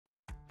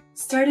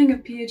Starting a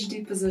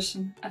PhD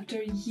position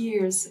after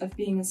years of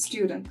being a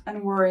student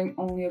and worrying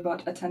only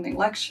about attending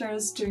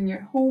lectures, doing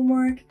your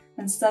homework,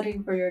 and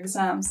studying for your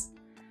exams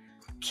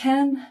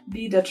can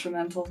be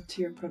detrimental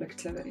to your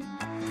productivity.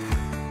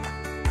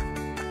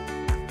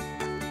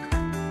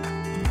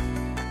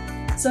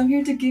 So I'm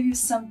here to give you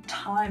some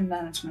time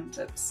management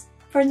tips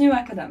for new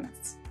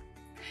academics.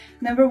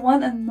 Number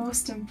one and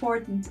most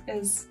important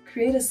is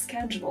create a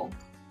schedule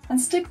and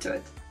stick to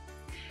it.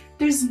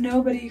 There's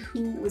nobody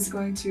who is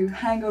going to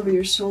hang over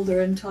your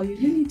shoulder and tell you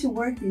you need to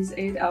work these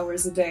 8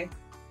 hours a day.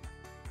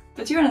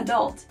 But you're an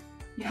adult,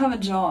 you have a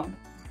job.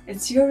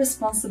 It's your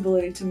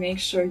responsibility to make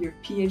sure your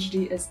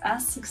PhD is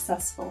as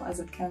successful as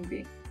it can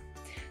be.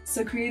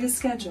 So create a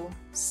schedule,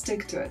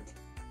 stick to it.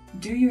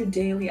 Do your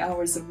daily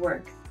hours of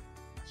work.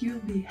 You'll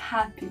be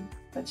happy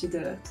that you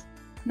did it.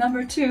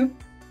 Number two,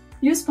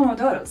 use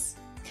Pomodoros.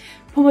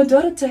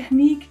 Pomodoro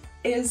technique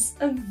is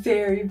a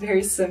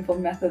very simple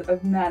method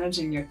of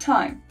managing your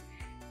time.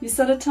 You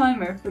set a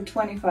timer for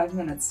 25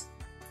 minutes,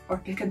 or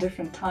pick a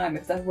different time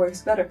if that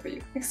works better for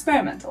you.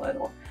 Experiment a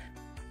little.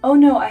 Oh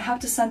no, I have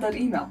to send that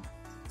email.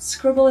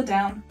 Scribble it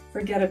down,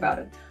 forget about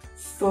it.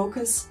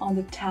 Focus on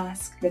the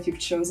task that you've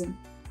chosen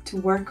to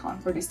work on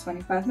for these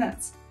 25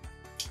 minutes.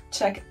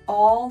 Check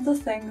all the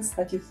things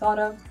that you thought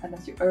of and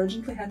that you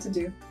urgently had to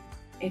do.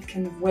 It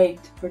can wait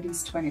for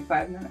these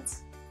 25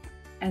 minutes.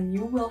 And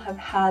you will have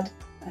had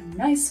a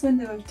nice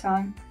window of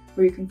time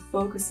where you can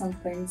focus on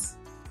things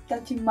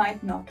that you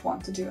might not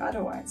want to do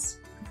otherwise.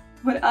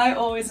 What I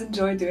always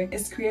enjoy doing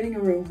is creating a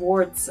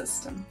reward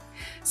system.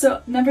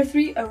 So number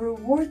three, a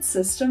reward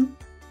system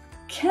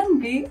can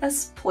be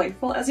as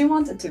playful as you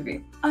want it to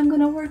be. I'm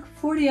gonna work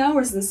 40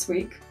 hours this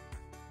week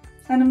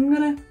and I'm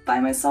gonna buy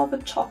myself a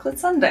chocolate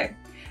sundae.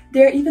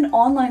 There are even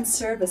online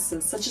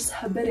services such as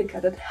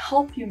Habitica that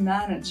help you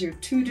manage your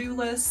to-do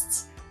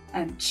lists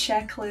and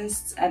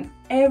checklists, and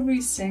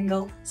every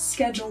single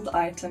scheduled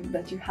item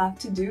that you have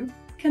to do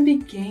can be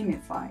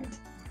gamified.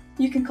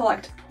 You can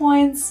collect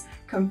points,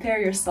 compare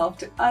yourself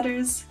to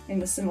others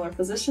in a similar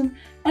position,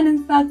 and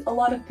in fact a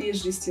lot of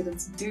PhD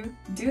students do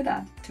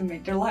that to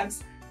make their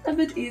lives a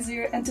bit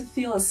easier and to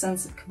feel a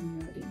sense of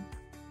community.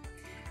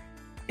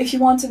 If you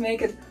want to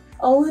make it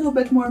a little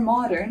bit more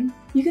modern,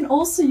 you can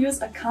also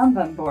use a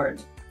Kanban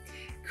board.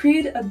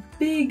 Create a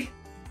big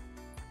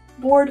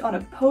board on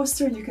a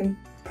poster. You can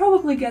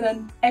probably get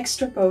an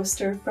extra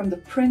poster from the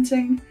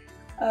printing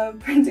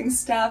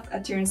staff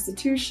at your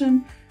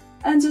institution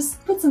and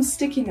just put some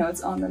sticky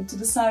notes on them to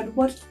decide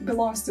what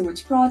belongs to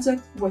which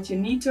project, what you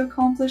need to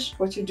accomplish,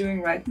 what you're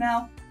doing right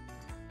now,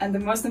 and the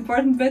most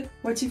important bit,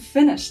 what you've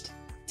finished,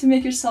 to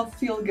make yourself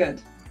feel good.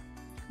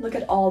 Look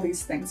at all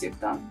these things you've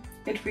done.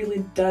 It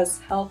really does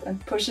help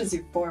and pushes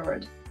you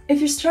forward. If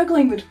you're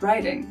struggling with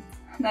writing,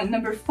 then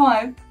number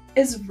 5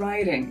 is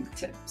writing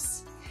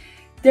tips.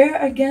 There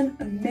are again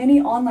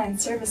many online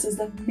services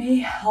that may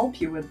help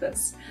you with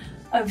this.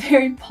 A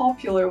very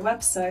popular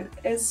website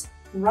is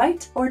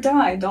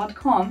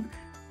writeordie.com,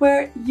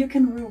 where you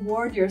can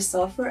reward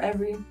yourself for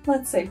every,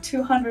 let's say,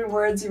 200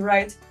 words you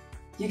write,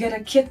 you get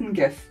a kitten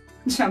gif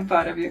jump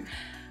out of you.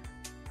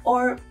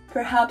 Or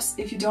perhaps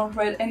if you don't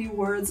write any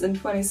words in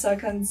 20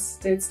 seconds,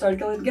 they'd start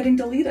getting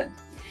deleted.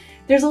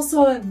 There's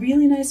also a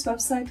really nice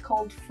website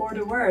called For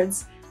the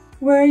Words,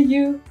 where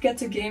you get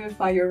to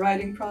gamify your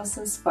writing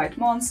process, fight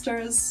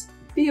monsters,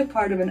 be a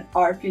part of an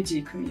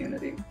RPG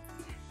community.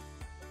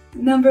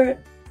 Number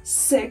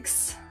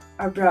 6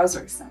 are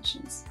browser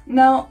extensions.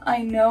 Now,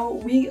 I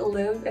know we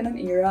live in an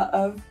era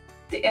of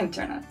the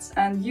internet,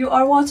 and you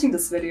are watching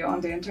this video on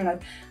the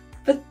internet,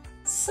 but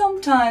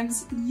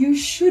sometimes you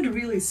should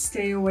really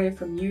stay away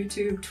from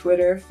YouTube,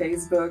 Twitter,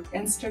 Facebook,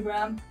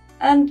 Instagram,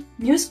 and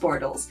news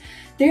portals.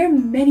 There are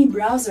many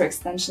browser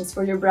extensions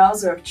for your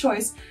browser of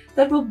choice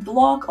that will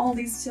block all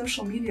these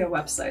social media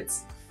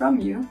websites from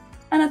you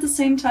and at the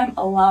same time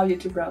allow you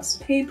to browse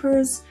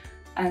papers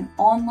and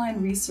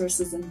online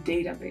resources and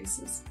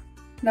databases.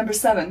 Number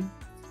 7,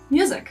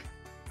 music.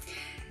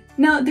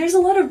 Now, there's a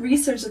lot of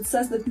research that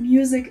says that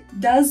music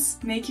does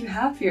make you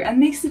happier and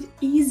makes it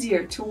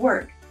easier to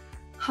work.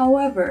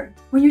 However,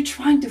 when you're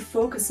trying to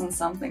focus on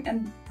something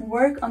and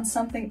work on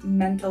something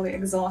mentally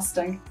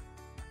exhausting,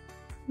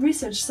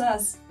 research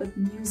says that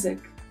music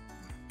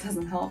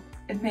doesn't help.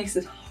 It makes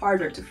it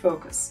harder to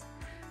focus.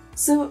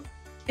 So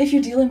if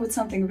you're dealing with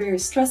something very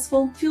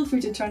stressful, feel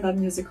free to turn that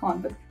music on,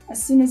 but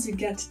as soon as you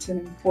get to an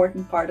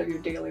important part of your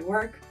daily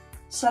work,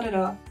 shut it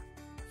off,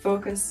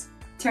 focus,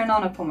 turn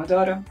on a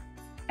Pomodoro,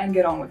 and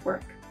get on with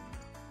work.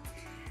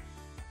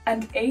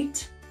 And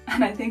 8,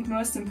 and I think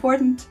most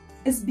important,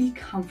 is be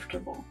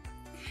comfortable.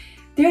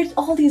 There are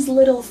all these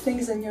little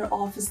things in your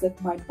office that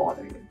might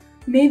bother you.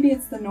 Maybe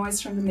it's the noise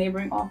from the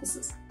neighboring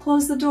offices.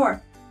 Close the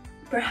door.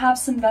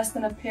 Perhaps invest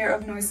in a pair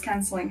of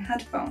noise-canceling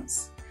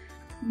headphones.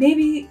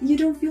 Maybe you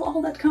don't feel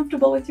all that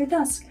comfortable with your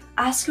desk.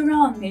 Ask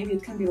around, maybe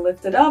it can be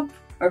lifted up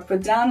or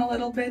put down a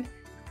little bit.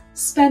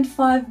 Spend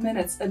 5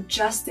 minutes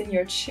adjusting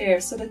your chair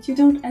so that you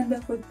don't end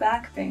up with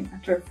back pain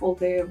after a full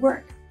day of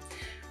work.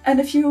 And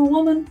if you're a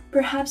woman,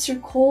 perhaps you're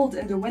cold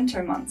in the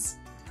winter months.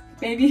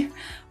 Maybe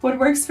what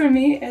works for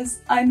me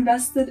is I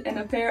invested in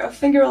a pair of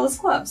fingerless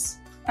gloves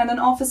and an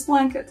office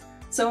blanket.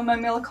 So when my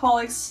male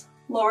colleagues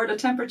lower the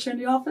temperature in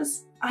the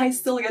office, I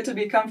still get to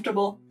be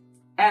comfortable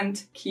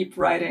and keep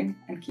writing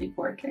and keep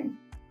working.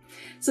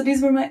 So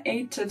these were my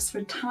 8 tips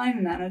for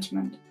time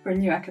management for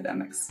new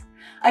academics.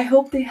 I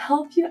hope they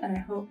help you and I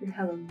hope you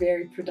have a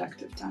very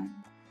productive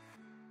time.